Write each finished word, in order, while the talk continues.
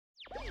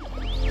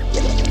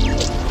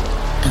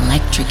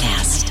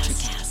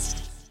NutraCast.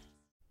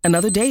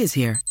 Another day is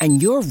here,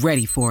 and you're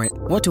ready for it.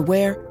 What to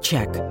wear?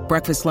 Check.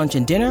 Breakfast, lunch,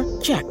 and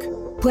dinner? Check.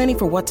 Planning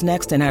for what's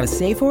next and how to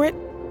save for it?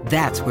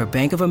 That's where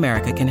Bank of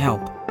America can help.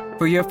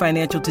 For your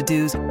financial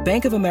to-dos,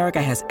 Bank of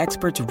America has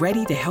experts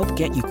ready to help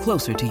get you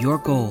closer to your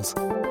goals.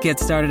 Get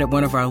started at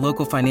one of our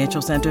local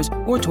financial centers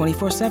or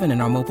 24/7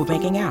 in our mobile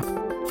banking app.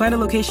 Find a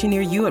location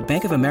near you at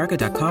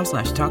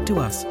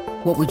bankofamerica.com/talktous.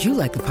 What would you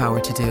like the power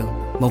to do?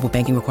 Mobile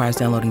banking requires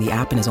downloading the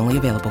app and is only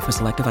available for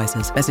select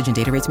devices. Message and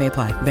data rates may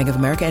apply. Bank of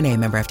America N.A.,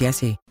 member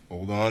FDIC.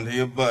 Hold on to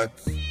your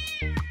butts.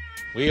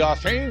 We are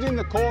changing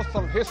the course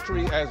of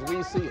history as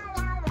we see it.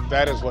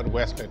 That is what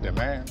Wesley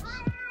demands.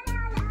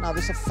 Now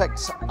this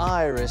affects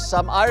Iris.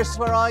 Iris,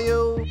 where are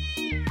you?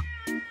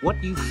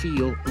 What you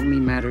feel only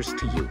matters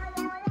to you.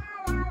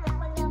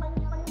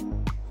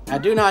 I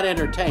do not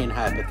entertain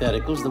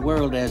hypotheticals. The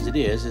world as it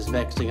is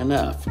vexing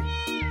enough.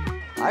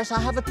 Iris, I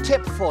have a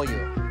tip for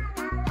you.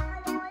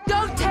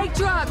 Don't take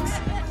drugs!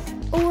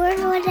 Or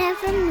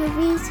Whatever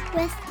Movies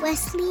with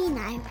Wesley and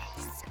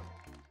Iris.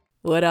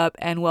 What up,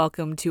 and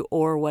welcome to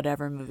Or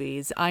Whatever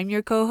Movies. I'm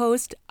your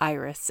co-host,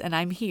 Iris, and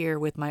I'm here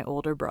with my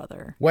older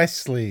brother,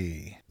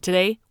 Wesley.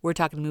 Today, we're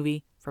talking a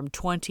movie from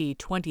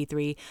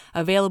 2023,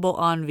 available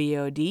on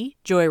VOD,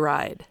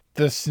 JOYRIDE.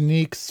 The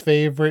Sneak's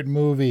favorite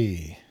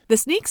movie. The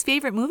Sneak's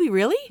favorite movie,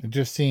 really? It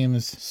just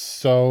seems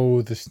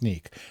so The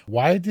Sneak.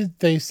 Why did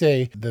they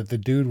say that the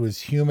dude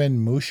was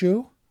human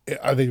Mushu?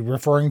 Are they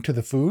referring to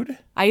the food?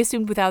 I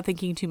assumed without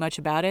thinking too much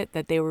about it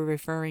that they were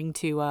referring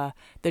to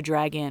the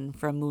dragon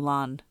from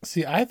Mulan.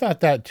 See, I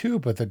thought that too,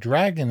 but the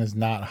dragon is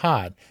not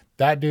hot.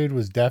 That dude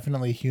was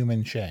definitely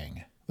human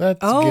Shang. Let's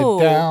get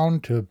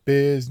down to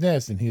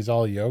business. And he's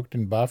all yoked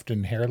and buffed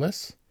and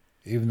hairless,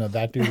 even though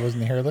that dude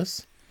wasn't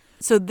hairless.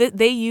 So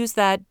they use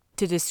that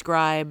to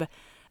describe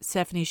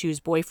Stephanie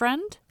Hsu's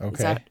boyfriend?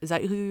 Okay. Is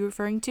that who you're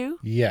referring to?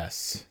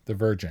 Yes, the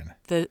virgin.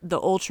 The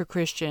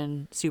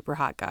ultra-Christian, super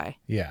hot guy.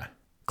 Yeah.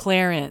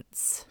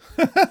 Clarence.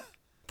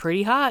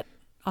 Pretty hot.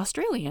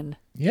 Australian.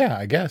 Yeah,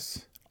 I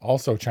guess.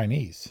 Also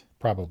Chinese,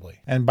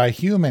 probably. And by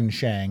human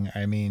Shang,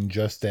 I mean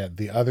just that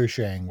the other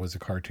Shang was a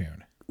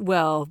cartoon.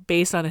 Well,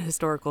 based on a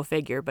historical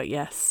figure, but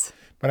yes.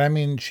 But I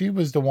mean, she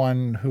was the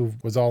one who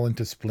was all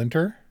into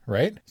Splinter,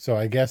 right? So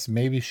I guess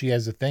maybe she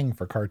has a thing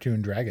for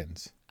cartoon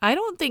dragons. I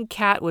don't think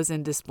Kat was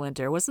into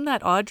Splinter. Wasn't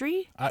that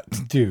Audrey?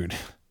 Dude,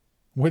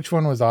 which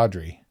one was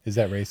Audrey? Is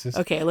that racist?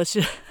 Okay, let's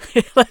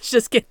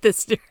just get this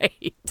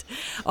straight.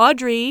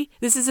 Audrey,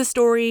 this is a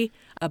story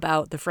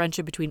about the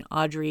friendship between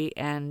Audrey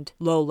and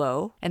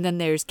Lolo. And then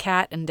there's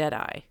Kat and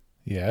Deadeye.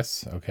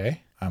 Yes,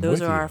 okay. Those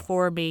are our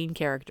four main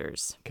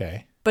characters.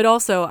 Okay. But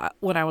also,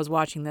 when I was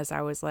watching this,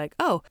 I was like,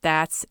 oh,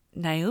 that's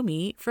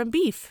Naomi from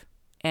Beef.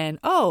 And,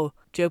 oh,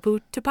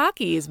 Jopu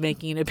Tupaki is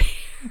making an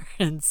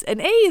appearance.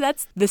 And, hey,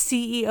 that's the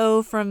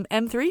CEO from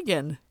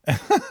M3gan.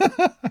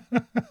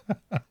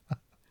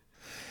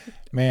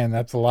 Man,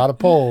 that's a lot of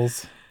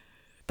polls.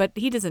 But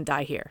he doesn't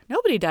die here.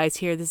 Nobody dies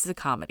here. This is a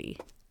comedy.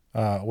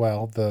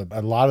 Well,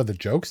 a lot of the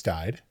jokes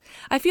died.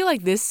 I feel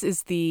like this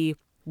is the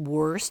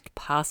worst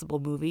possible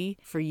movie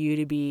for you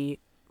to be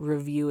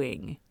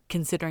reviewing,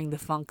 considering the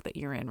funk that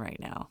you're in right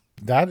now.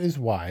 That is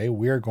why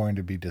we're going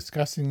to be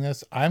discussing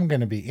this. I'm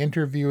going to be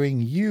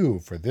interviewing you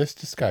for this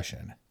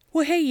discussion.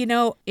 Well, hey,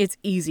 it's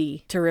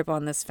easy to rip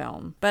on this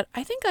film, but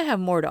I think I have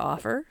more to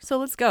offer, so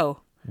let's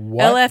go.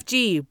 What?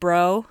 LFG,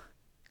 bro.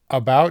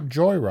 About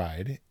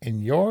JOYRIDE,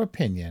 in your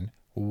opinion,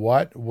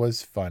 what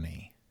was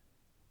funny?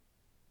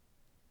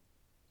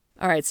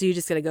 All right, so you're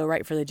just going to go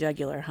right for the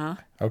jugular, huh?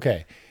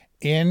 Okay.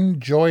 In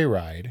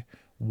JOYRIDE,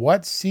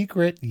 what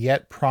secret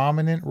yet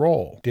prominent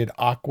role did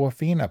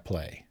Awkwafina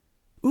play?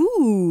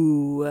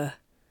 Ooh,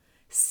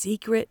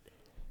 secret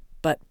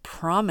but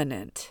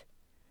prominent.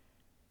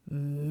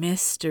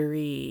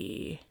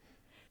 Mystery.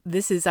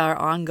 This is our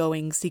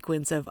ongoing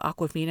sequence of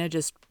Awkwafina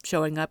just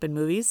showing up in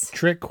movies.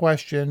 Trick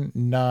question,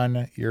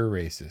 none, you're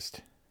racist.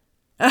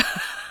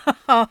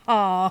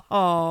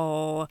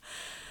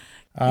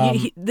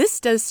 This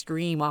does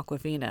scream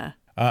Awkwafina.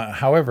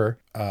 However,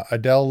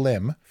 Adele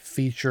Lim,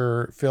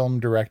 feature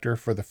film director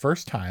for the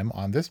first time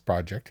on this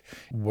project,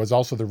 was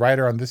also the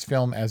writer on this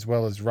film, as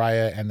well as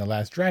Raya and the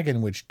Last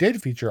Dragon, which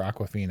did feature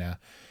Awkwafina,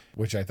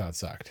 which I thought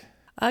sucked.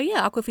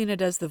 Yeah, Awkwafina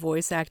does the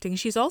voice acting.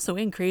 She's also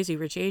in Crazy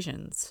Rich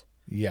Asians.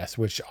 Yes,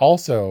 which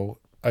also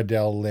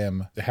Adele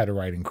Lim had a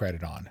writing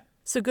credit on.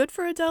 So good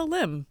for Adele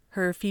Lim.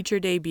 Her feature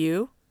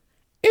debut.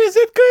 Is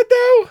it good,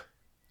 though?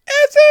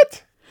 Is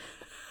it?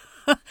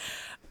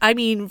 I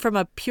mean, from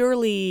a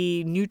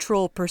purely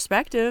neutral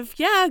perspective,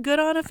 yeah, good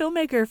on a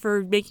filmmaker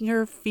for making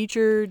her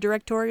feature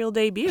directorial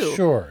debut.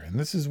 Sure, and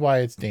this is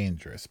why it's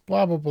dangerous.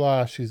 Blah, blah,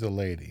 blah, she's a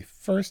lady.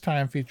 First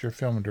time feature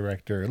film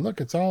director.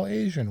 Look, it's all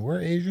Asian. We're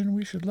Asian.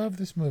 We should love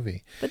this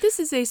movie. But this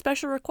is a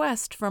special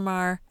request from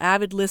our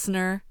avid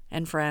listener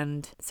and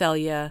friend,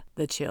 Celia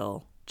the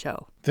Chill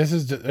Cho. This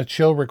is a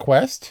chill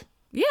request?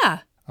 Yeah.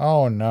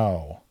 Oh,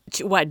 no.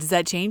 What, does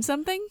that change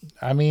something?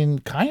 I mean,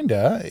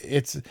 kinda.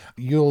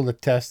 You'll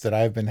attest that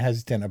I've been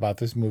hesitant about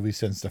this movie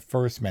since the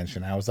first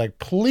mention. I was like,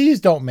 please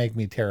don't make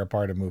me tear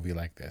apart a movie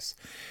like this.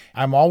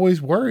 I'm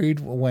always worried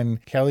when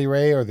Kelly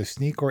Ray or The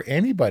Sneak or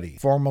anybody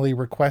formally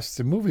requests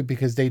a movie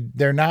because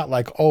they're not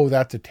like, oh,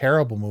 that's a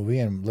terrible movie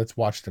and let's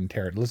watch them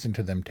listen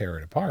to them tear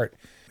it apart.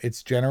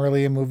 It's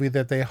generally a movie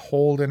that they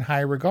hold in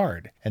high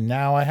regard. And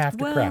now I have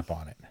to crap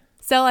on it.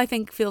 Sel, I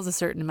think, feels a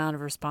certain amount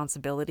of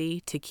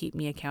responsibility to keep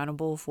me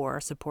accountable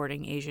for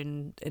supporting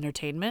Asian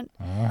entertainment.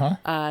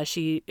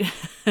 She,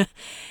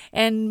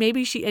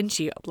 and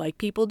she, like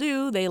people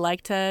do, they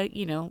like to,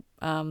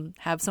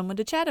 have someone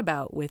to chat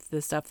about with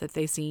the stuff that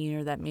they seen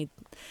or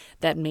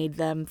that made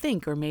them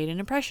think or made an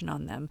impression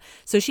on them.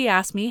 So she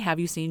asked me, have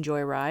you seen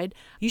Joyride?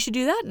 You should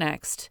do that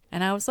next.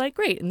 And I was like,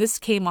 great. And this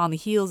came on the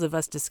heels of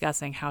us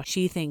discussing how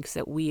she thinks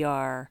that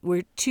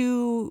we're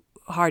too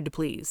hard to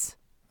please.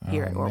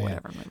 Here or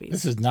whatever movies.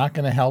 This is not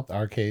going to help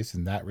our case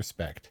in that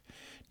respect.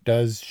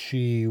 Does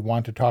she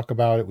want to talk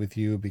about it with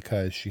you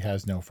because she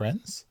has no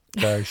friends?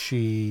 Does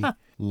she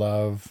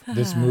love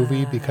this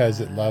movie because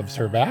it loves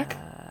her back?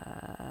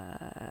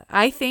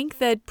 I think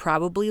that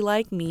probably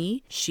like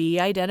me, she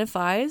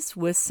identifies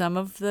with some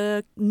of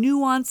the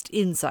nuanced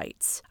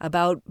insights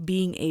about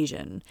being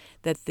Asian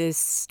that this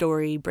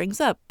story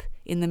brings up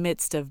in the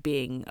midst of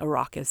being a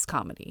raucous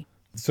comedy.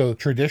 So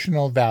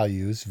traditional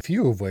values,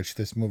 few of which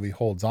this movie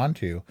holds on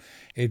to,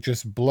 it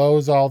just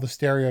blows all the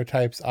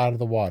stereotypes out of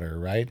the water,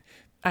 right?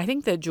 I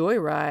think that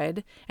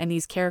Joyride and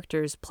these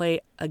characters play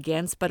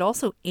against, but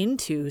also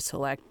into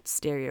select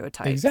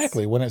stereotypes.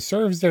 Exactly. When it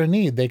serves their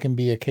need, they can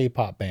be a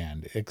K-pop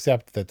band,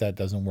 except that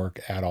doesn't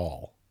work at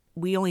all.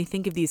 We only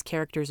think of these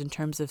characters in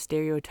terms of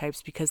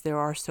stereotypes because there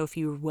are so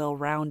few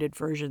well-rounded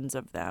versions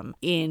of them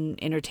in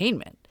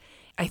entertainment.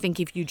 I think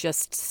if you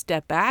just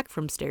step back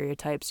from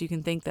stereotypes, you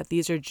can think that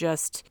these are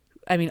just,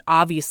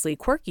 obviously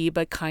quirky,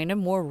 but kind of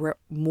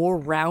more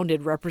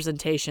rounded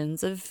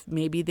representations of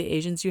maybe the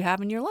Asians you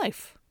have in your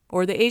life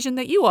or the Asian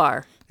that you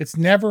are. It's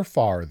never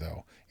far,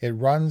 though. It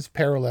runs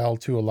parallel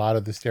to a lot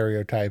of the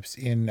stereotypes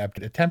in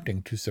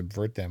attempting to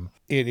subvert them.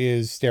 It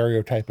is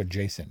stereotype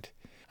adjacent.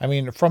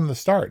 From the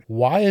start,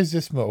 why is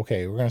this movie?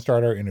 Okay, we're going to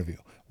start our interview.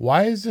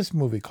 Why is this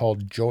movie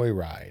called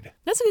Joyride?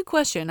 That's a good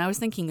question. I was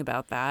thinking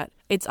about that.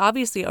 It's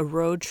obviously a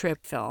road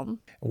trip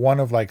film.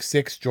 One of like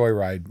 6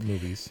 Joyride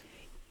movies.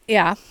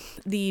 Yeah.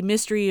 The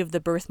mystery of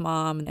the birth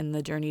mom and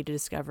the journey to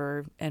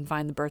discover and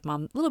find the birth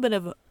mom. A little bit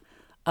of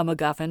a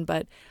MacGuffin,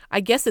 but I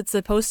guess it's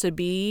supposed to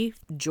be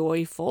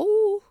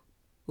joyful.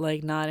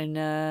 Like not in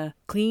a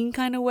clean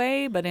kind of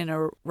way, but in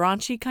a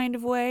raunchy kind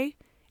of way.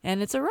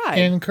 And it's a ride.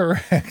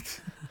 Incorrect.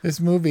 This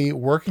movie,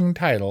 working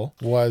title,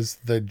 was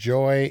The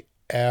Joy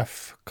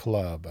F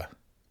Club.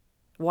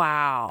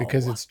 Wow.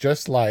 Because it's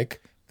just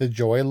like the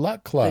Joy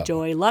Luck Club. The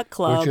Joy Luck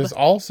Club. Which is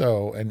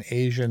also an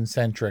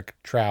Asian-centric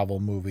travel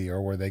movie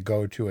or where they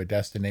go to a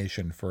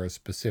destination for a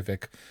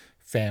specific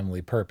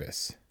family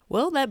purpose.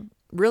 Well, that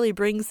really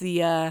brings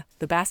the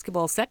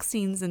basketball sex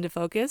scenes into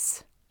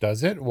focus.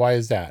 Does it? Why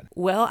is that?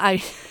 Well,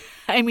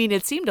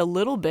 it seemed a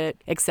little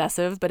bit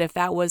excessive, but if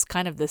that was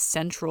kind of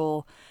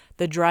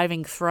the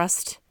driving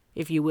thrust,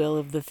 if you will,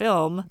 of the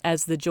film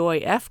as the Joy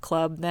F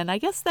Club, then I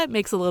guess that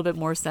makes a little bit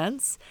more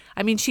sense.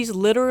 She's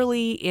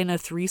literally in a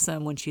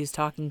threesome when she's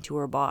talking to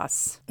her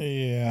boss.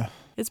 Yeah.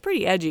 It's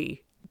pretty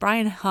edgy.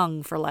 Brian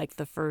hung for like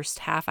the first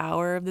half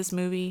hour of this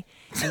movie,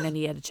 and then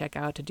he had to check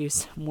out to do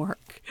some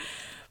work.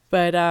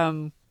 But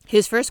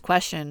his first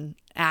question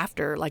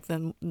after, like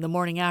the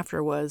morning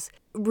after, was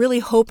really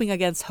hoping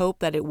against hope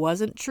that it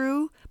wasn't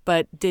true,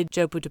 but did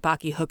Joe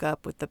Putapaki hook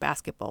up with the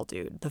basketball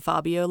dude, the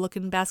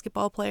Fabio-looking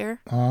basketball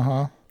player?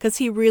 Uh-huh. Because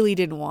he really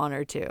didn't want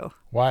her to.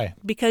 Why?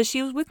 Because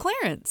she was with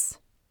Clarence.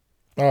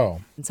 Oh.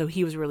 And so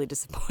he was really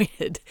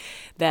disappointed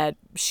that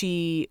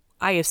she,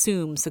 I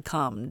assume,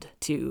 succumbed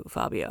to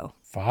Fabio.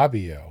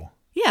 Fabio?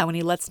 Yeah, when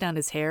he lets down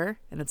his hair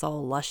and it's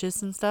all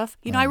luscious and stuff.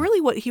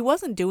 He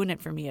wasn't doing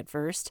it for me at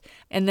first.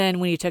 And then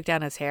when he took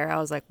down his hair, I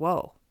was like,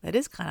 whoa, that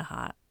is kind of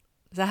hot.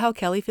 Is that how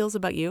Kelly feels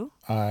about you?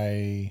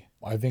 I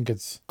think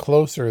it's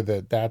closer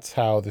that's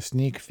how the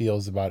Sneak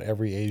feels about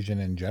every Asian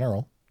in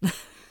general.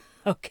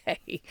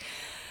 Okay.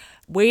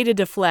 Way to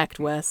deflect,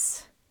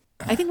 Wes.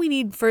 I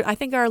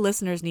think our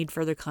listeners need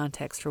further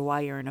context for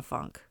why you're in a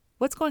funk.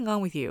 What's going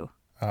on with you?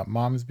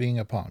 Mom's being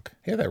a punk.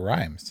 Hey, that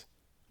rhymes.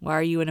 Why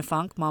are you in a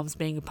funk? Mom's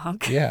being a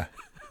punk? Yeah.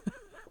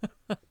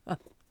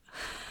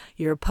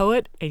 You're a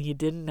poet and you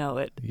didn't know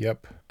it.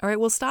 Yep. All right,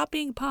 well, stop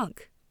being a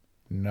punk.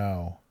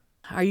 No.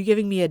 Are you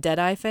giving me a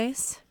dead-eye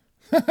face?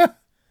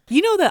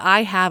 You know that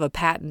I have a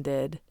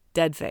patented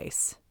dead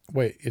face.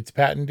 Wait, it's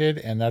patented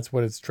and that's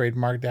what it's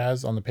trademarked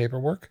as on the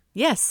paperwork?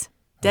 Yes.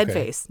 Dead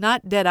Okay. face.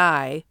 Not dead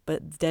eye,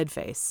 but dead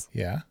face.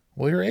 Yeah.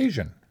 Well, you're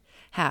Asian.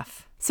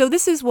 Half. So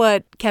this is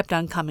what kept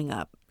on coming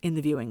up in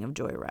the viewing of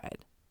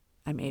Joyride.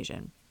 I'm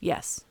Asian.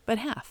 Yes, but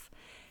half.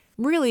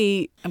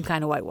 Really, I'm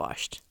kind of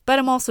whitewashed. But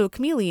I'm also a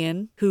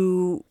chameleon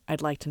who,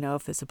 I'd like to know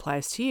if this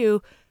applies to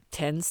you,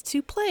 tends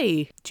to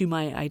play to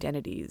my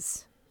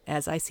identities.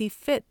 as I see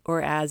fit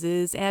or as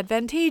is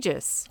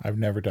advantageous. I've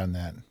never done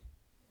that.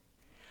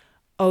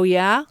 Oh,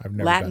 yeah? I've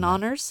never Latin done that.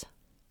 honors?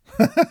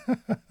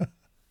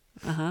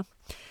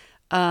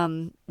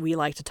 We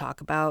like to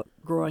talk about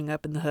growing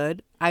up in the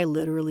hood. I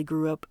literally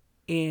grew up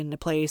in a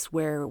place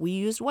where we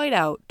used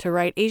whiteout to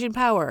write Asian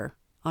Power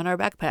on our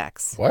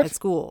backpacks What? at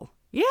school.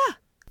 Yeah,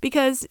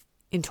 because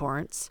in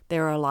Torrance,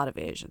 there are a lot of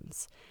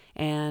Asians.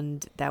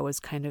 And that was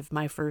kind of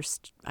my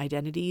first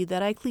identity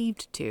that I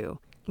cleaved to.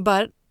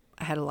 But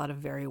I had a lot of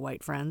very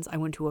white friends. I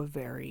went to a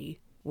very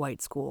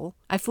white school.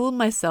 I fooled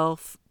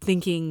myself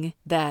thinking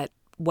that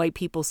white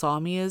people saw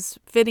me as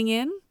fitting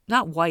in.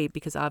 Not white,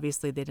 because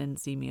obviously they didn't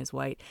see me as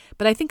white.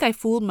 But I think I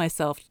fooled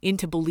myself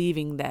into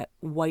believing that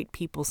white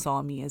people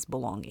saw me as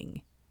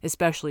belonging,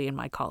 especially in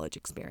my college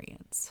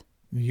experience.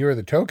 You're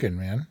the token,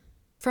 man.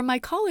 For my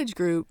college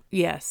group,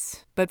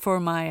 yes. But for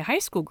my high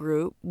school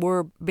group,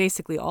 we're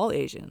basically all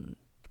Asian.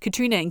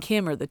 Katrina and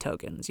Kim are the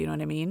tokens, you know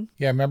what I mean?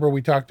 Yeah, remember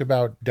we talked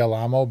about Del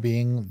Amo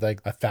being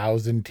like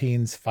 1,000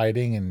 teens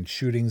fighting and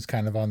shootings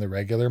kind of on the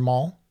regular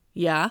mall?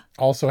 Yeah.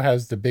 Also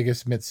has the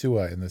biggest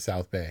Mitsuya in the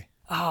South Bay.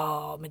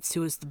 Oh,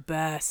 Mitsua's the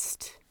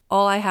best.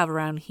 All I have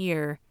around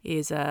here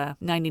is a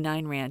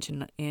 99 Ranch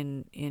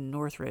in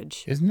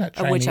Northridge. Isn't that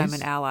Chinese? Of which I'm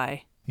an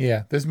ally.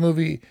 Yeah, this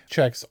movie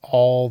checks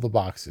all the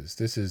boxes.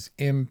 This is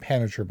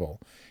impenetrable.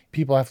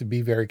 People have to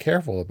be very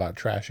careful about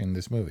trashing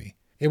this movie.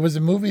 It was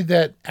a movie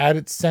that, at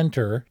its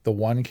center, the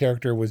one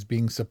character was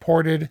being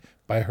supported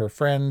by her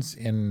friends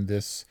in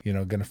this,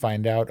 going to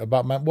find out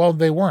about well,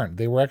 they weren't.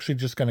 They were actually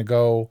just going to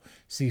go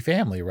see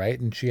family, right?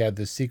 And she had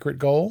this secret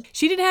goal.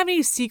 She didn't have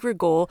any secret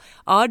goal.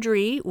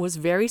 Audrey was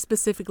very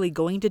specifically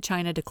going to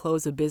China to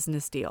close a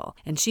business deal.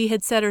 And she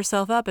had set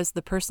herself up as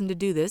the person to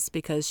do this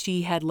because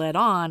she had led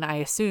on, I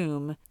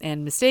assume,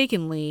 and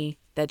mistakenly,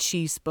 that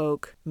she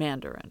spoke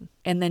Mandarin.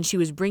 And then she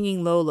was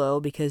bringing Lolo,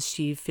 because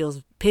she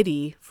feels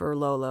pity for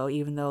Lolo,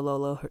 even though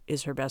Lolo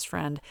is her best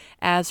friend,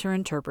 as her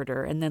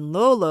interpreter. And then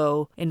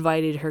Lolo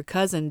invited her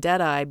cousin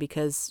Deadeye,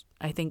 because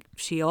I think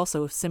she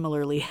also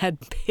similarly had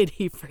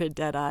pity for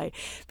Deadeye,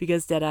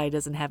 because Deadeye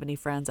doesn't have any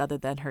friends other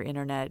than her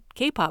internet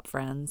K-pop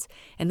friends.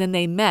 And then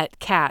they met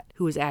Kat,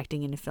 who was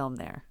acting in a film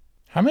there.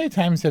 How many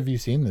times have you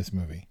seen this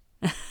movie?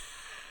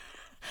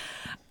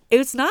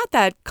 It's not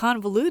that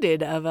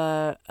convoluted of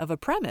a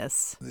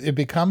premise. It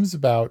becomes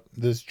about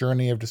this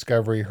journey of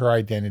discovery, her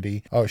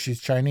identity. Oh,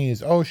 she's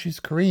Chinese. Oh, she's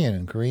Korean,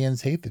 and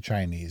Koreans hate the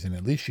Chinese. And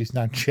at least she's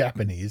not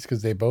Japanese,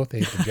 because they both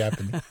hate the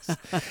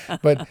Japanese.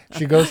 But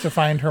she goes to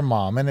find her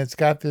mom, and it's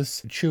got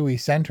this chewy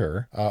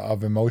center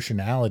of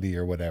emotionality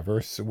or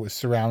whatever,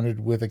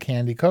 surrounded with a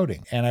candy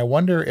coating. And I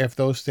wonder if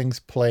those things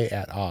play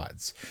at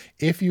odds.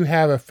 If you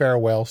have a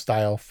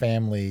farewell-style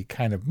family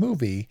kind of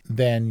movie,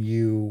 then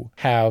you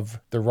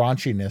have the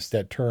raunchiness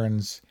that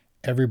turns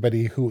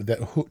everybody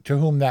to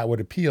whom that would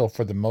appeal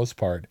for the most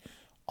part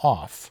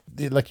off.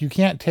 Like, you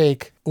can't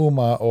take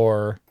Uma,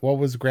 or what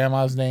was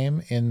Grandma's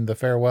name in the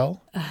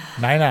farewell?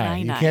 Nai Nai.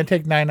 You can't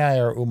take Nai Nai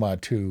or Uma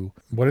to,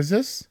 what is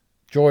this?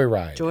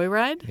 Joyride.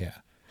 Joyride?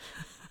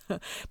 Yeah.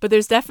 But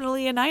there's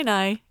definitely a Nai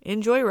Nai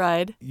in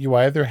Joyride. You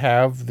either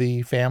have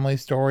the family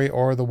story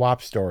or the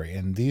WAP story,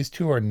 and these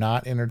two are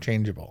not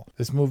interchangeable.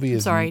 This movie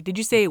is... Sorry, did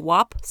you say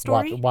WAP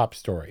story? WAP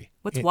story.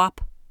 What's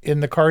WAP?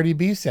 In the Cardi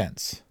B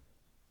sense.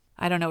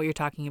 I don't know what you're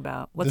talking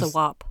about. What's a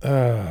WAP?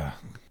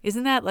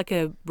 Isn't that like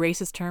a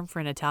racist term for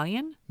an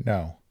Italian?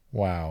 No.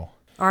 Wow.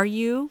 Are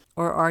you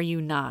or are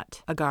you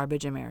not a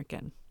garbage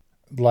American?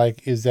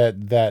 Like, is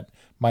that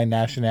my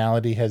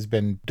nationality has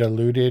been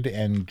diluted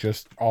and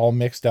just all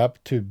mixed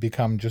up to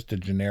become just a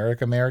generic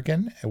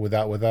American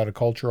without a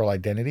cultural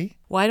identity?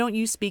 Why don't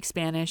you speak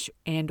Spanish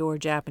and or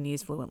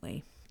Japanese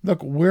fluently?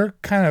 Look, we're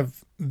kind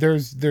of,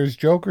 there's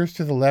jokers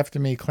to the left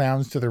of me,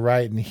 clowns to the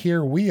right, and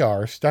here we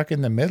are stuck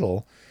in the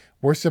middle.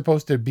 We're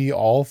supposed to be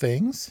all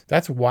things.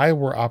 That's why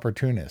we're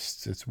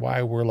opportunists. It's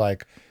why we're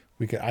like,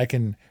 I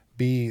can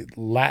be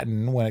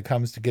Latin when it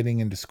comes to getting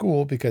into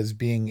school, because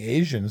being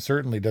Asian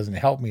certainly doesn't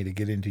help me to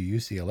get into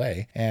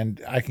UCLA.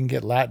 And I can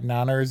get Latin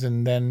honors,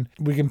 and then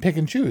we can pick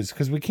and choose,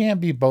 because we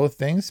can't be both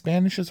things.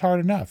 Spanish is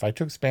hard enough. I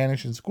took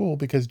Spanish in school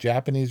because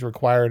Japanese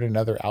required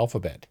another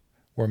alphabet.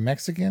 We're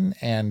Mexican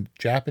and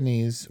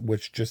Japanese,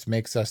 which just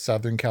makes us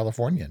Southern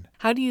Californian.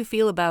 How do you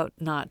feel about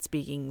not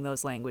speaking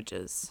those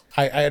languages?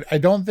 I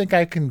don't think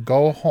I can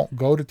go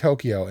to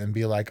Tokyo and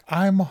be like,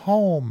 I'm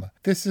home.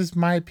 This is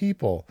my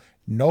people.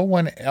 No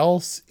one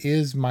else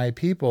is my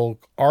people,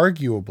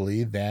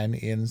 arguably, than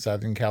in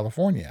Southern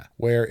California,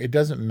 where it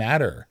doesn't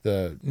matter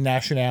the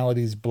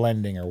nationalities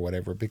blending or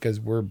whatever, because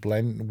we're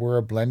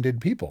a blended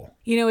people.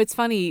 You know, it's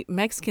funny.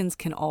 Mexicans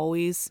can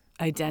always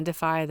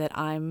identify that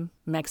I'm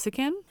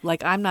Mexican.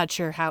 Like, I'm not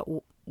sure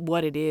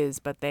what it is,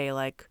 but they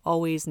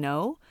always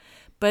know.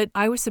 But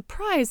I was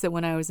surprised that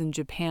when I was in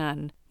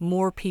Japan,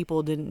 more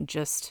people didn't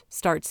just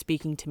start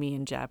speaking to me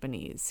in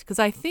Japanese, because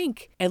I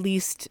think at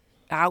least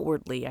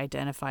outwardly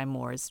identify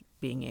more as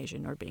being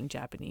Asian or being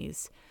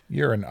Japanese.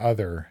 You're an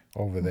other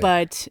over there.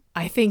 But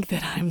I think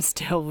that I'm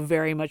still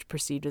very much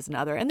perceived as an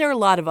other. And there are a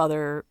lot of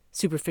other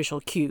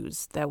superficial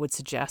cues that would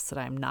suggest that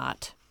I'm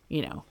not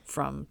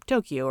from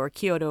Tokyo or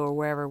Kyoto or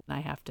wherever, I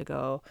have to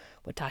go,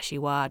 watashi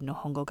wa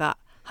nihongo ga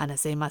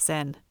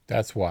hanasemasen.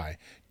 That's why.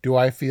 Do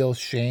I feel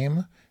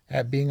shame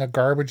at being a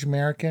garbage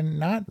American?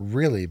 Not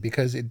really,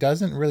 because it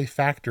doesn't really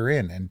factor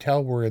in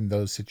until we're in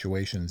those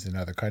situations in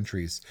other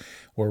countries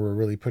where we're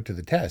really put to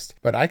the test.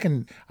 But I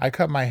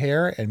cut my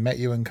hair and met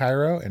you in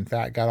Cairo and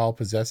got all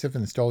possessive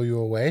and stole you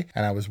away.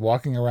 And I was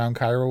walking around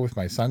Cairo with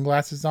my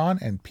sunglasses on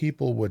and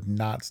people would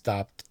not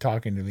stop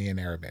talking to me in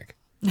Arabic.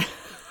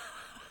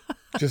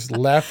 Just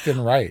left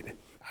and right.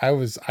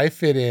 I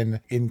fit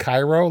in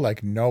Cairo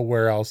like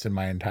nowhere else in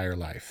my entire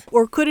life.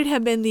 Or could it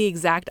have been the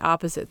exact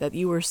opposite, that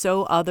you were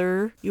so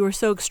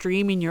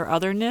extreme in your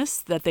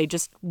otherness that they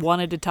just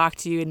wanted to talk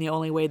to you and the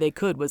only way they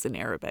could was in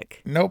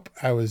Arabic? Nope.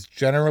 I was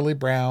generally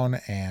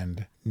brown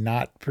and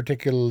not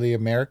particularly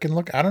American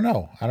look. I don't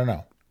know.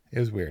 It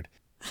was weird.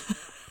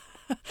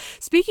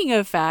 Speaking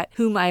of Fat,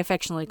 whom I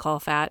affectionately call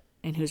Fat,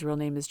 and whose real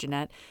name is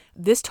Jeanette,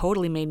 this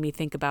totally made me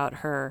think about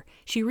her.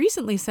 She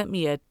recently sent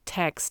me a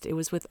text. It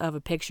was of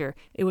a picture.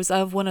 It was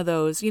of one of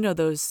those,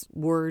 those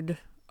word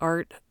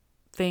art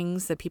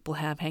things that people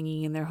have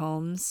hanging in their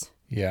homes.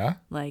 Yeah.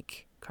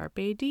 Like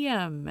Carpe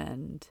Diem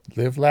and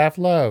Live, Laugh,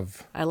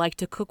 Love. I like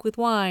to cook with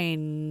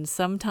wine.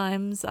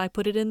 Sometimes I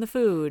put it in the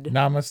food.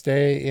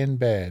 Namaste in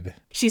bed.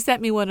 She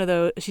sent me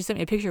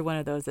a picture of one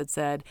of those that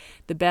said,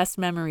 the best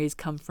memories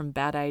come from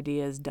bad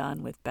ideas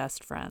done with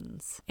best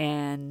friends.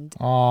 And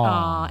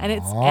and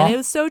it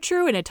was so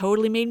true, and it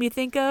totally made me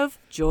think of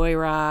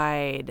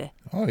Joyride.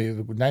 Oh,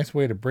 a nice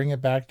way to bring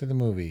it back to the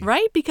movie.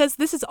 Right? Because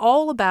this is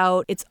all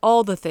about, it's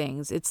all the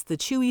things. It's the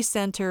chewy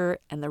center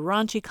and the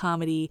raunchy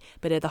comedy,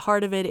 but at the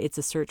heart of it, it's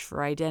a search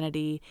for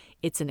identity.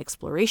 It's an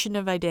exploration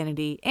of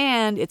identity,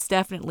 and it's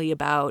definitely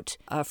about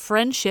a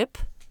friendship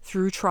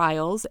through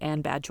trials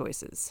and bad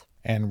choices.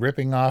 And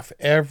ripping off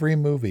every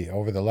movie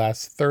over the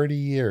last 30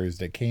 years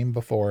that came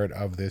before it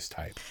of this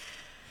type.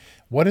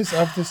 What is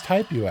of this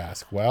type, you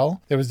ask?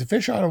 Well, there was the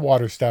fish out of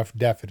water stuff,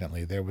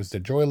 definitely. There was the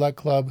Joy Luck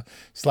Club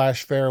 /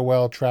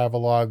 farewell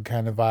travelogue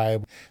kind of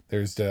vibe.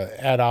 There's the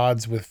at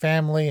odds with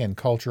family and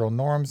cultural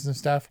norms and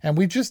stuff. And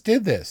we just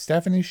did this.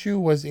 Stephanie Hsu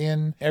was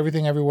in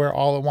Everything Everywhere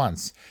All at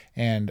Once.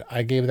 And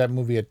I gave that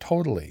movie a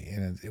totally.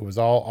 And it was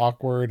all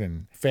awkward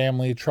and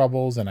family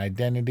troubles and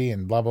identity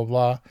and blah, blah,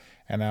 blah.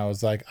 And I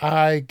was like,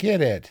 I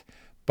get it.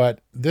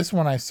 But this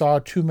one, I saw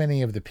too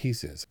many of the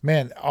pieces.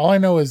 Man, all I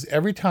know is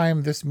every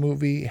time this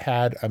movie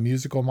had a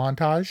musical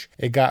montage,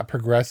 it got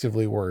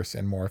progressively worse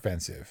and more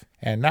offensive.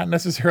 And not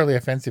necessarily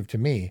offensive to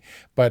me,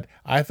 but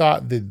I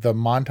thought the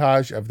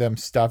montage of them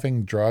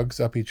stuffing drugs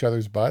up each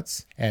other's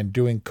butts and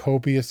doing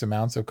copious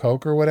amounts of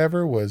coke or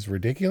whatever was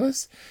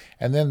ridiculous.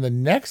 And then the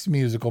next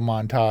musical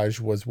montage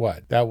was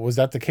what? Was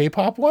that the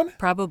K-pop one?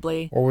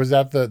 Probably. Or was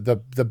that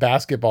the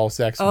basketball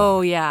sex one?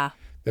 Oh, yeah.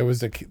 There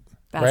was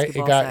right?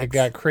 It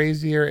got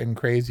crazier and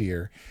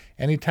crazier.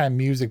 Anytime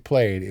music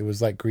played, it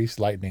was like greased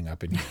lightning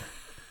up in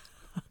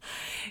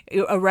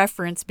here. A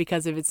reference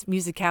because of its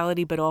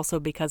musicality, but also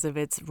because of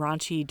its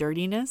raunchy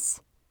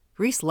dirtiness.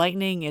 Greased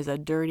Lightning is a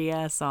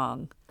dirty-ass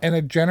song. And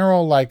a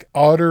general,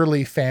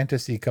 utterly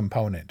fantasy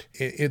component.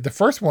 The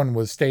first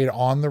one stayed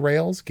on the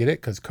rails. Get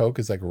it? Because Coke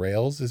is like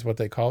rails is what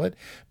they call it.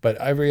 But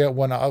every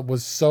one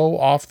was so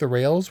off the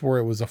rails where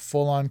it was a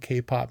full-on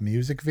K-pop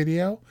music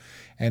video.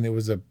 And it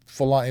was it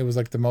was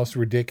like the most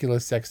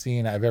ridiculous sex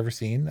scene I've ever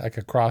seen. Like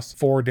across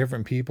 4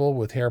 different people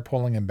with hair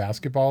pulling and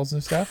basketballs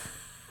and stuff.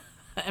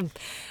 And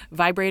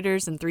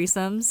vibrators and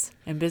threesomes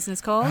and business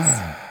calls.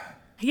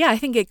 Yeah, I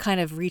think it kind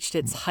of reached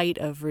its height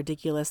of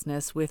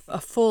ridiculousness with a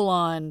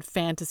full-on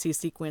fantasy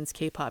sequence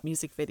K-pop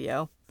music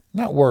video.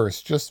 Not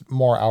worse, just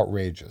more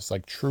outrageous.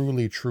 Like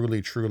truly, truly,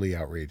 truly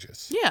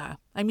outrageous. Yeah.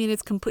 I mean,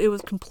 it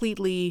was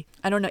completely,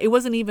 I don't know, it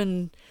wasn't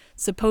even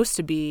supposed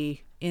to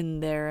be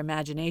in their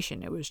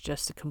imagination. It was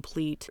just a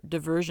complete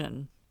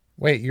diversion.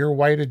 Wait, you're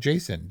white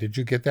adjacent. Did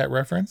you get that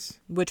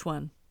reference? Which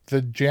one?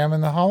 The Jam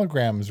and the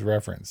Holograms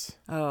reference.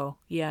 Oh,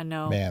 yeah,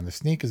 no. Man, the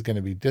sneak is going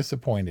to be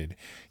disappointed.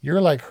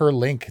 You're like her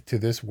link to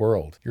this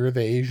world. You're the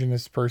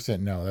Asianist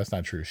person. No, that's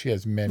not true. She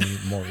has many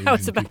more Asian people. I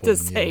was about to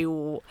say,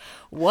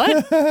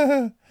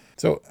 what?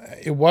 So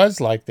it was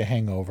like The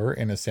Hangover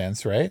in a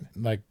sense, right?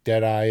 Like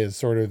Deadeye is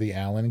sort of the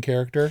Alan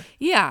character.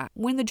 Yeah.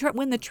 When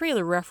the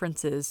trailer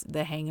references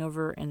The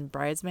Hangover and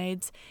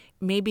Bridesmaids,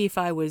 maybe if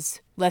I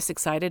was less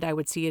excited, I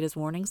would see it as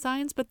warning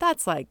signs. But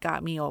that's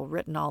got me all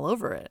written all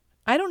over it.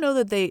 I don't know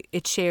that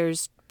it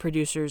shares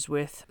producers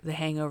with The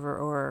Hangover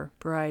or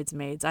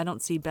Bridesmaids. I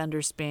don't see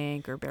Bender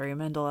Spank or Barry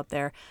Mendel up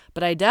there,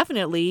 but I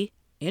definitely,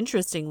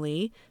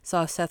 interestingly,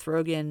 saw Seth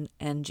Rogen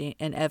and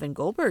Evan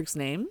Goldberg's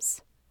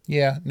names.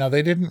 Yeah, no,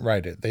 they didn't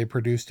write it. They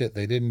produced it.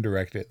 They didn't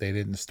direct it. They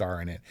didn't star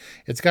in it.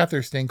 It's got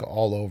their stink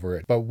all over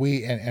it. But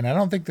and I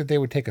don't think that they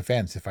would take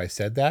offense if I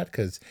said that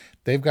because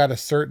they've got a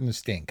certain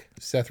stink.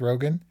 Seth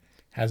Rogen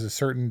has a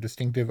certain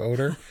distinctive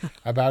odor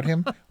about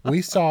him.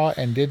 We saw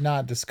and did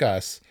not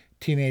discuss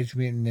Teenage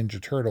Mutant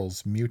Ninja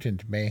Turtles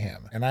Mutant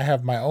Mayhem. And I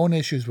have my own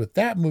issues with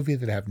that movie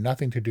that have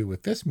nothing to do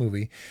with this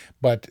movie,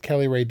 but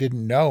Kelly Ray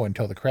didn't know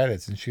until the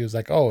credits, and she was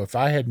like, oh, if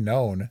I had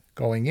known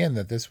going in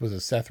that this was a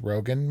Seth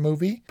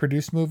Rogen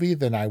produced movie,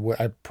 then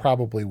I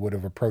probably would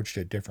have approached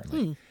it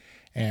differently.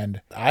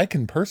 And I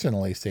can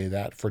personally say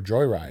that for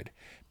Joyride,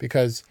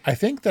 because I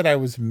think that I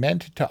was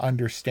meant to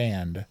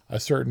understand a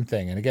certain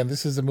thing. And again,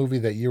 this is a movie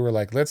that you were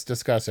like, let's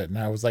discuss it. And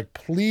I was like,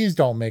 please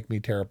don't make me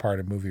tear apart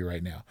a movie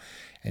right now.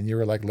 And you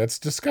were like, let's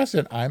discuss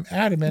it. I'm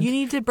adamant. You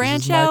need to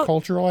branch this is out. my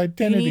cultural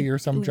identity or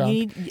some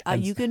junk.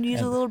 You can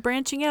use a little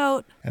branching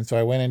out. And so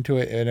I went into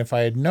it. And if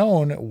I had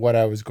known what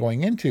I was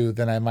going into,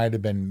 then I might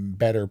have been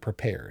better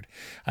prepared.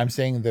 I'm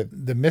saying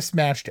that the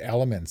mismatched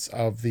elements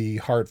of the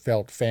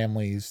heartfelt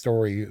family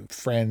story,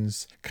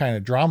 friends kind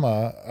of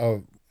drama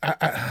of,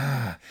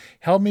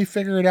 help me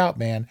figure it out,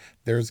 man.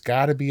 There's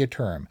got to be a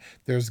term.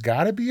 There's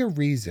got to be a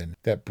reason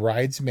that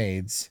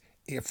Bridesmaids,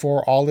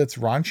 for all its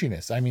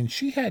raunchiness, I mean,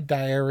 she had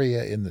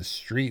diarrhea in the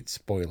street,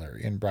 spoiler,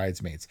 in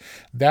Bridesmaids.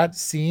 That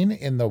scene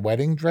in the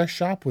wedding dress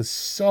shop was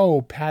so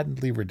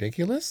patently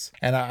ridiculous.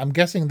 And I'm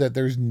guessing that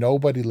there's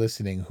nobody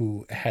listening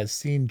who has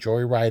seen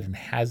Joyride and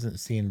hasn't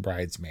seen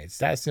Bridesmaids.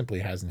 That simply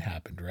hasn't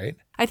happened, right?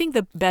 I think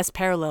the best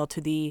parallel to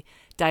the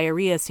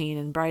diarrhea scene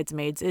in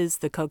Bridesmaids is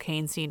the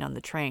cocaine scene on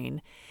the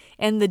train.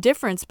 And the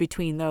difference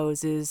between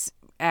those is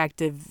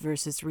active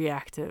versus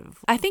reactive.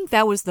 I think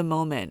that was the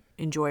moment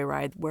in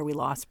Joyride where we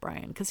lost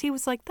Brian, because he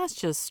was like, that's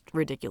just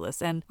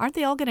ridiculous. And aren't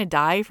they all going to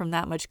die from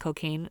that much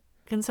cocaine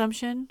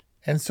consumption?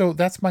 And so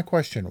that's my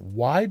question.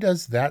 Why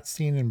does that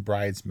scene in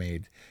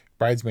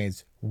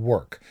Bridesmaids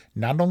work?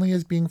 Not only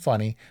as being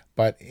funny,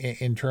 but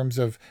in terms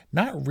of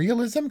not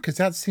realism, because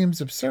that seems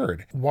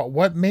absurd.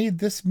 What made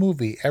this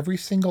movie, every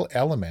single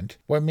element,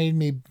 what made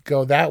me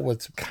go, that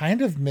was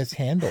kind of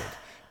mishandled?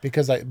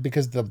 Because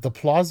the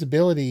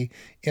plausibility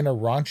in a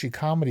raunchy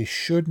comedy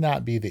should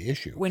not be the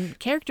issue. When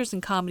characters in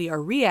comedy are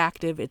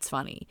reactive, it's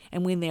funny.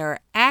 And when they are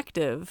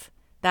active,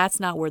 that's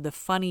not where the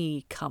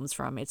funny comes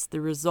from. It's the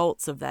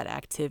results of that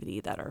activity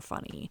that are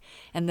funny.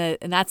 And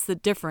that's the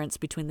difference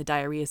between the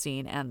diarrhea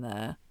scene and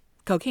the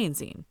cocaine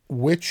scene.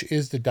 Which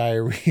is the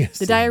diarrhea scene?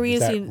 The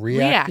diarrhea scene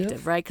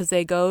reactive, right? Because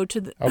they go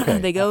to the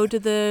they go to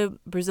the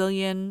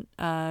Brazilian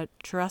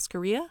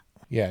churrascaria.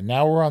 Yeah,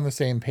 now we're on the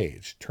same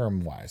page,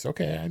 term-wise.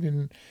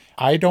 Okay,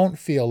 I don't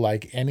feel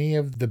like any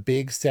of the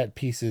big set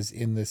pieces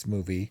in this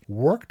movie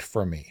worked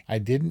for me. I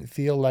didn't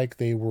feel like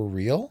they were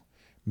real.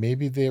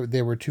 Maybe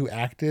they were too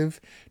active,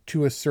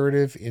 too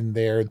assertive in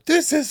their,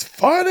 this is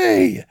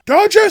funny!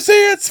 Don't you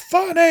see it's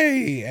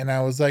funny? And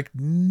I was like,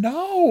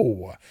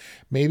 no.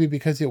 Maybe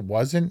because it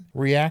wasn't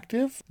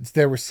reactive.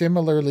 There were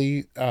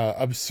similarly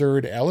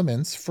absurd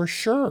elements for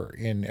sure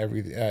in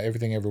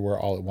Everything Everywhere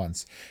All at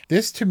Once.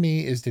 This to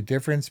me is the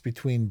difference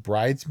between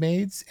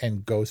Bridesmaids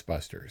and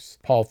Ghostbusters.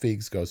 Paul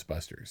Feig's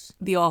Ghostbusters.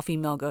 The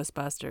all-female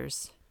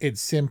Ghostbusters. It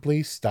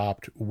simply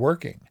stopped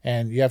working.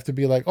 And you have to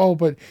be like, oh,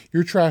 but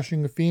you're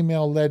trashing a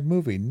female-led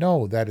movie.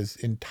 No, that is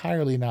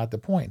entirely not the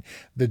point.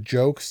 The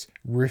jokes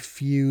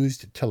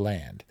refused to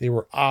land. They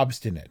were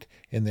obstinate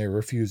in their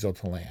refusal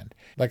to land.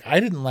 Like, I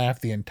didn't laugh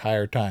the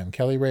entire time.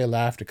 Kelly Ray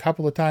laughed a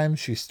couple of times.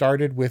 She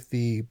started with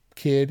the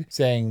kid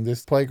saying,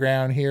 this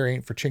playground here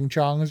ain't for ching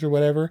chongs or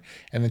whatever.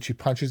 And then she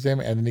punches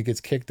him, and then he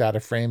gets kicked out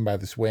of frame by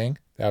the swing.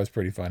 That was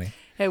pretty funny.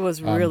 It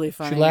was really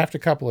funny. She laughed a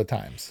couple of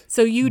times.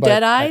 So you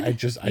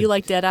dead-eyed? You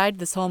like dead-eyed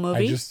this whole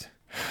movie?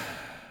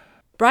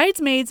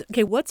 Bridesmaids.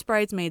 Okay, what's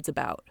Bridesmaids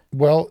about?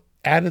 Well,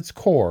 at its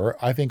core,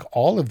 I think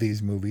all of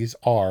these movies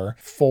are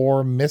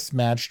four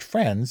mismatched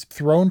friends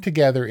thrown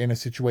together in a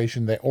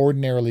situation they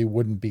ordinarily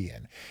wouldn't be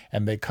in.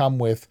 And they come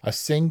with a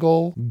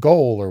single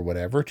goal or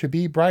whatever, to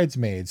be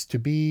bridesmaids, to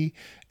be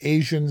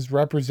Asians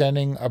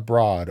representing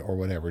abroad or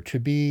whatever, to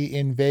be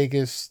in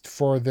Vegas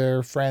for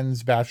their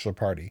friend's bachelor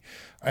party.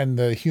 And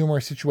the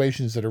humorous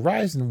situations that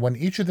arise, and when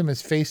each of them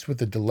is faced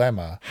with a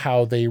dilemma,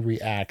 how they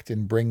react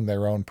and bring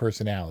their own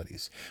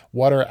personalities.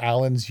 What are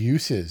Alan's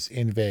uses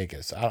in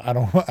Vegas? I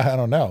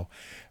don't know.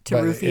 To roofie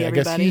everybody. I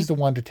guess he's the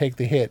one to take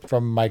the hit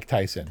from Mike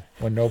Tyson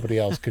when nobody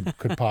else could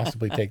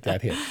possibly take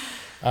that hit.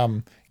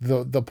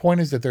 The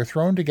point is that they're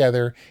thrown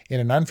together in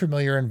an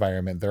unfamiliar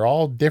environment. They're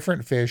all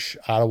different fish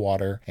out of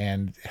water,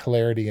 and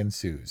hilarity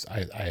ensues.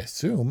 I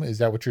assume, is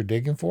that what you're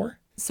digging for?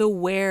 So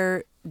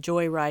where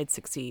Joyride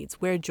succeeds,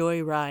 where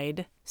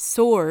Joyride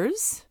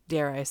soars,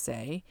 dare I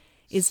say,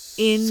 is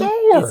in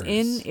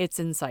its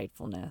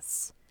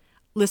insightfulness.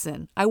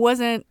 Listen, I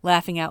wasn't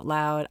laughing out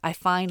loud. I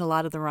find a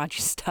lot of the raunchy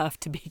stuff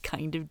to be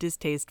kind of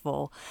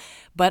distasteful,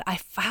 but I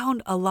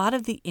found a lot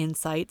of the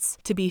insights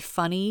to be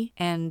funny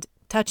and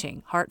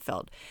touching,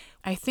 heartfelt.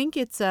 I think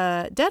it's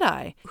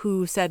Deadeye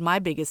who said my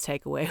biggest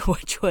takeaway,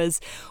 which was,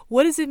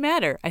 what does it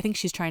matter? I think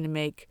she's trying to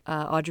make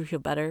Audrey feel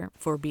better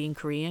for being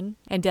Korean.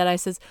 And Deadeye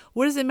says,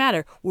 what does it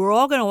matter? We're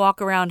all going to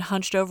walk around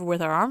hunched over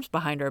with our arms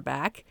behind our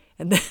back.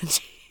 And then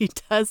she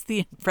does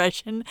the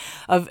impression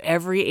of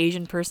every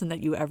Asian person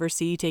that you ever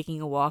see taking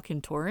a walk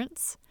in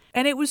Torrance.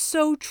 And it was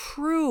so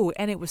true,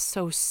 and it was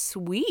so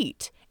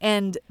sweet.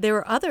 And there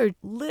were other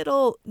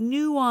little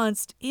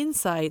nuanced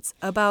insights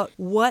about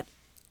what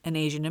an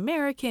Asian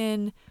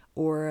American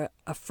or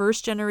a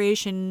first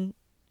generation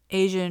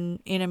Asian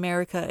in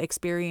America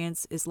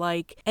experience is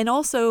like, and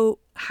also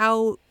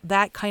how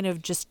that kind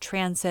of just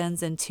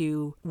transcends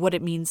into what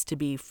it means to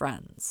be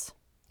friends.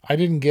 I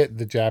didn't get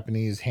the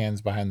Japanese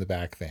hands behind the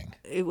back thing.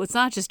 It's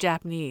not just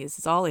Japanese,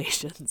 it's all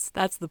Asians.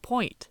 That's the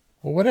point.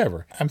 Well,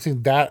 whatever. I'm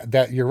saying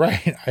that you're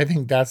right. I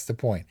think that's the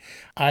point.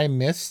 I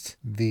missed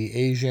the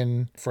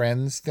Asian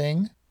friends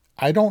thing.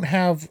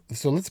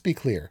 So let's be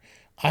clear.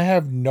 I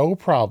have no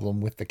problem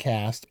with the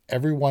cast.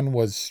 Everyone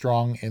was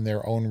strong in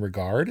their own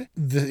regard.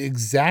 The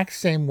exact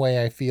same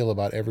way I feel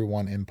about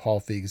everyone in Paul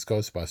Feig's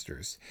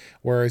Ghostbusters.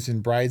 Whereas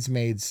in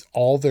Bridesmaids,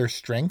 all their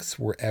strengths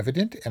were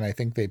evident, and I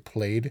think they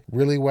played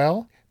really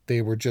well.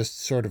 They were just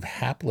sort of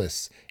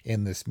hapless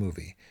in this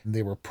movie.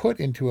 They were put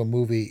into a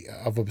movie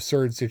of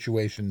absurd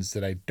situations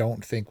that I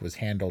don't think was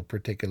handled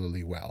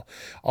particularly well.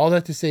 All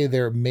that to say,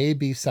 there may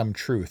be some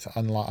truth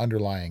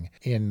underlying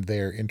in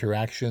their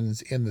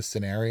interactions, in the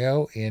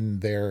scenario, in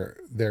their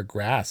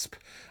grasp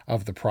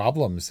of the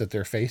problems that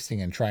they're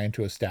facing and trying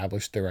to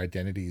establish their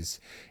identities.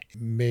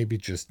 Maybe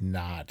just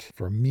not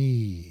for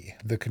me.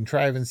 The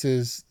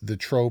contrivances, the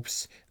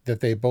tropes that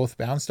they both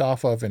bounced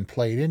off of and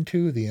played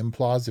into, the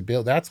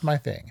implausibility, that's my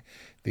thing.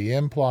 The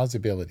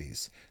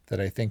implausibilities that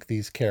I think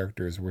these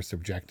characters were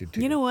subjected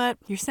to. You know what?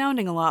 You're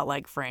sounding a lot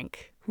like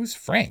Frank. Who's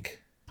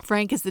Frank?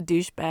 Frank is the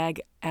douchebag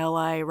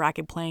ally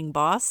racket-playing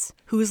boss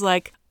who's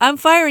like, I'm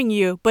firing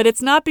you, but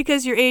it's not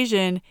because you're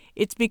Asian.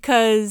 It's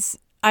because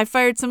I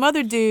fired some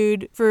other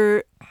dude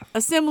for a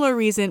similar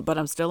reason, but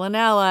I'm still an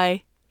ally.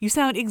 You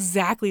sound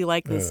exactly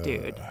like this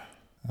dude.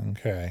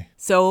 Okay.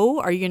 So,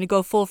 are you going to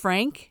go full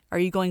Frank? Are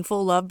you going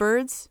full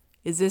Lovebirds?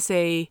 Is this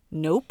a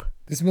nope?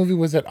 This movie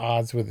was at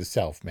odds with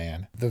itself,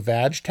 man. The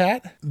vag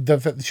tat,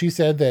 she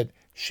said that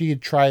she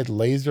had tried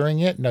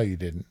lasering it. No, you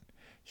didn't.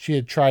 She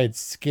had tried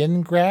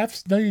skin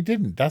grafts. No, you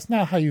didn't. That's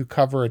not how you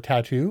cover a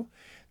tattoo.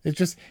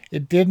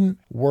 It didn't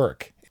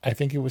work. I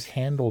think it was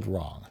handled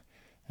wrong.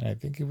 And I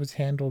think it was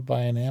handled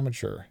by an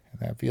amateur.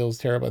 And that feels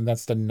terrible. And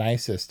that's the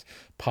nicest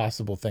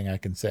possible thing I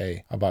can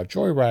say about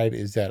Joyride,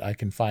 is that I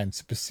can find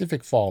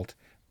specific fault,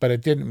 but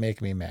it didn't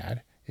make me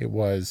mad. It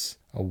was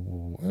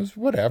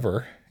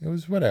whatever. It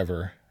was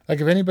whatever. Like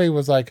if anybody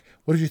was like,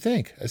 what did you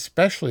think?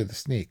 Especially the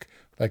sneak.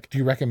 Like, do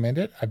you recommend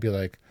it? I'd be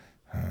like,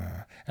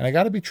 And I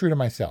got to be true to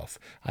myself.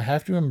 I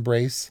have to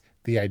embrace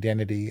the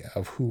identity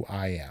of who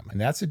I am.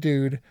 And that's a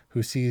dude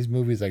who sees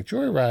movies like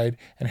Joyride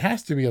and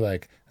has to be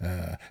like,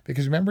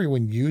 because remember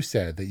when you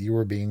said that you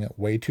were being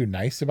way too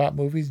nice about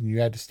movies and you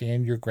had to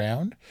stand your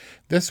ground?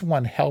 This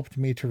one helped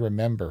me to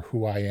remember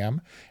who I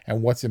am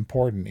and what's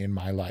important in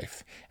my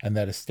life. And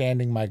that is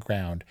standing my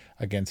ground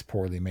against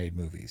poorly made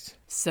movies.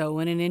 So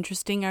in an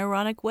interesting,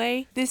 ironic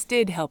way, this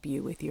did help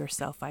you with your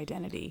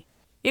self-identity.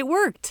 It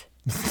worked.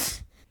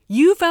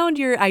 You found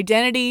your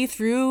identity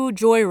through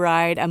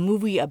Joyride, a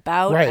movie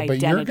about identity. Right,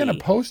 but you're going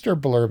to poster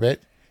blurb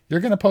it. You're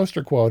going to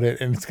poster quote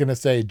it, and it's going to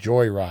say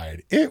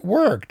Joyride. It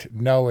worked.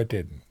 No, it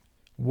didn't.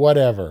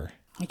 Whatever.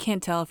 I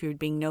can't tell if you're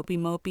being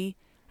nopey-mopey.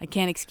 I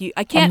can't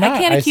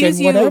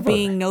accuse you of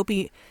being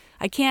nopey.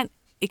 I can't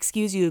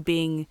excuse you of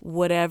being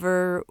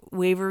whatever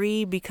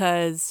wavery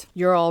because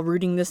you're all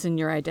rooting this in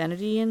your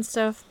identity and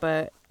stuff,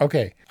 but...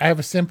 Okay, I have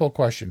a simple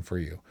question for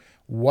you.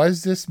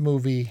 Was this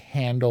movie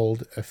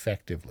handled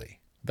effectively?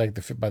 By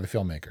the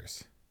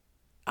filmmakers?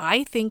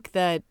 I think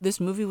that this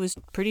movie was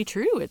pretty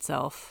true to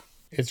itself.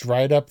 It's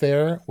right up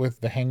there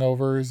with The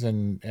Hangovers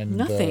and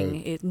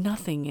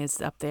nothing is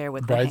up there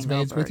with Bridesmaids The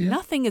Hangover. with you?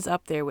 Nothing is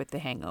up there with The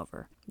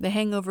Hangover. The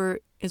Hangover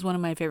is one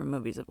of my favorite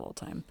movies of all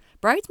time.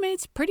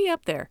 Bridesmaids, pretty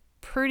up there.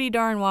 Pretty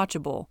darn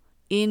watchable.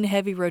 In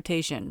heavy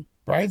rotation.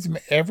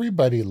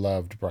 Everybody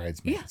loved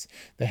Bridesmaids.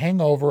 Yeah. The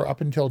Hangover, up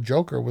until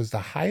Joker, was the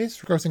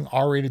highest grossing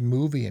R-rated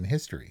movie in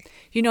history.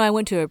 You know, I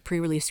went to a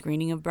pre-release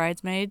screening of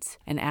Bridesmaids,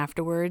 and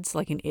afterwards,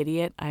 like an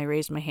idiot, I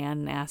raised my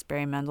hand and asked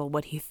Barry Mendel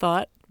what he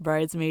thought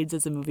Bridesmaids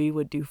as a movie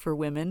would do for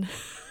women.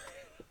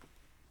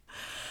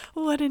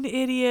 What an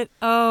idiot.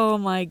 Oh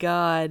my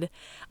God.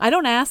 I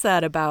don't ask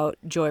that about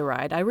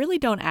Joyride. I really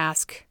don't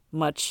ask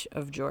much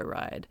of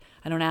Joyride.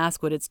 I don't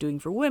ask what it's doing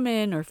for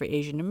women or for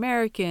Asian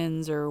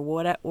Americans or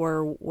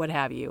what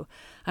have you.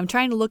 I'm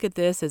trying to look at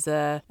this as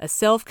a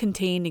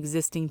self-contained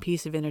existing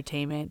piece of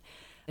entertainment.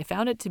 I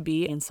found it to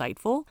be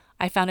insightful.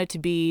 I found it to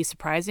be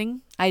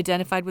surprising. I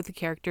identified with the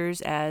characters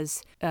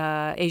as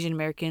Asian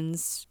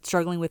Americans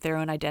struggling with their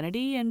own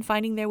identity and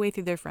finding their way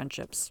through their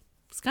friendships.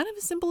 It's kind of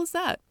as simple as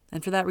that.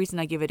 And for that reason,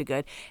 I give it a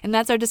good. And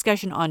that's our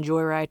discussion on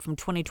Joyride from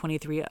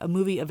 2023, a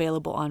movie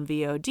available on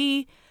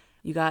VOD.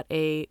 You got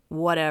a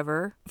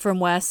whatever from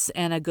Wes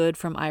and a good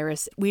from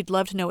Iris. We'd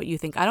love to know what you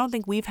think. I don't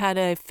think we've had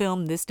a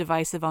film this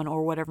divisive on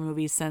or whatever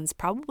movies since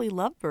probably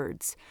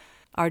Lovebirds.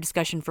 Our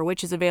discussion for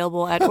which is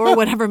available at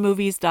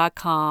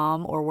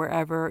orwhatevermovies.com or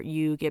wherever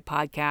you get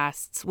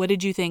podcasts. What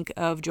did you think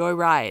of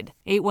Joyride?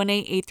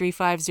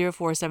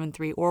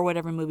 818-835-0473 or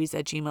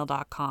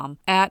whatevermovies@gmail.com,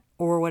 at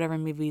or whatever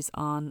movies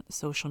on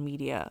social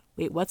media.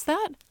 Wait, what's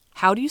that?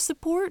 How do you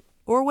support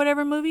Or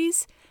Whatever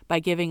Movies? By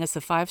giving us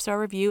a 5-star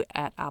review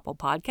at Apple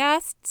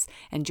Podcasts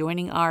and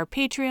joining our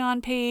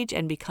Patreon page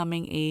and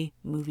becoming a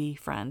movie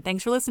friend.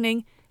 Thanks for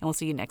listening, and we'll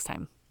see you next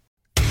time.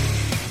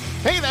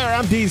 Hey there,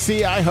 I'm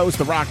DC. I host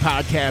the rock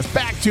podcast,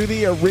 Back to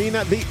the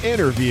Arena, The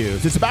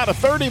Interviews. It's about a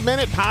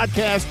 30-minute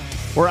podcast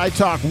where I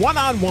talk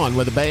one-on-one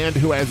with a band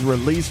who has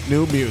released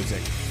new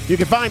music. You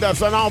can find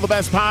us on all the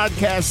best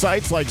podcast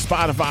sites like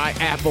Spotify,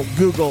 Apple,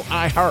 Google,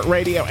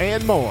 iHeartRadio,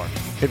 and more.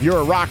 If you're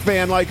a rock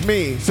fan like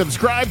me,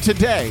 subscribe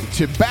today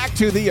to Back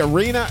to the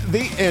Arena,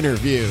 The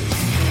Interviews.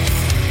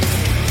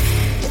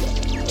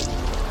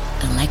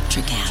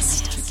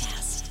 Electricast.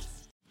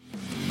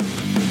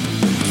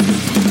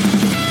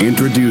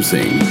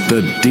 Introducing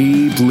the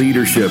Deep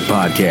Leadership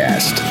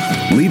Podcast.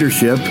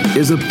 Leadership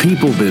is a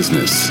people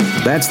business.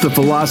 That's the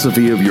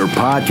philosophy of your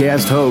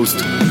podcast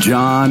host,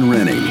 John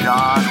Rennie.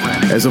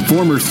 As a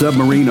former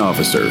submarine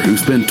officer who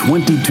spent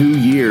 22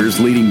 years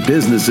leading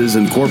businesses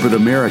in corporate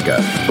America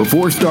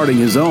before starting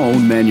his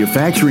own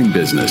manufacturing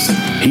business,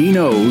 he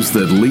knows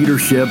that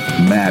leadership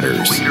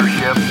matters.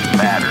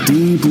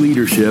 Deep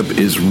Leadership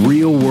is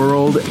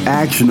real-world,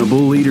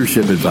 actionable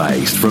leadership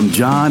advice from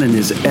John and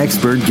his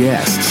expert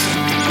guests.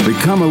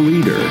 Become a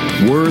leader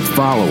worth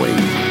following.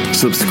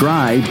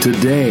 Subscribe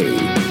today.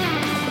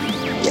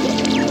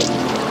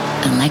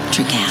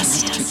 Electricast.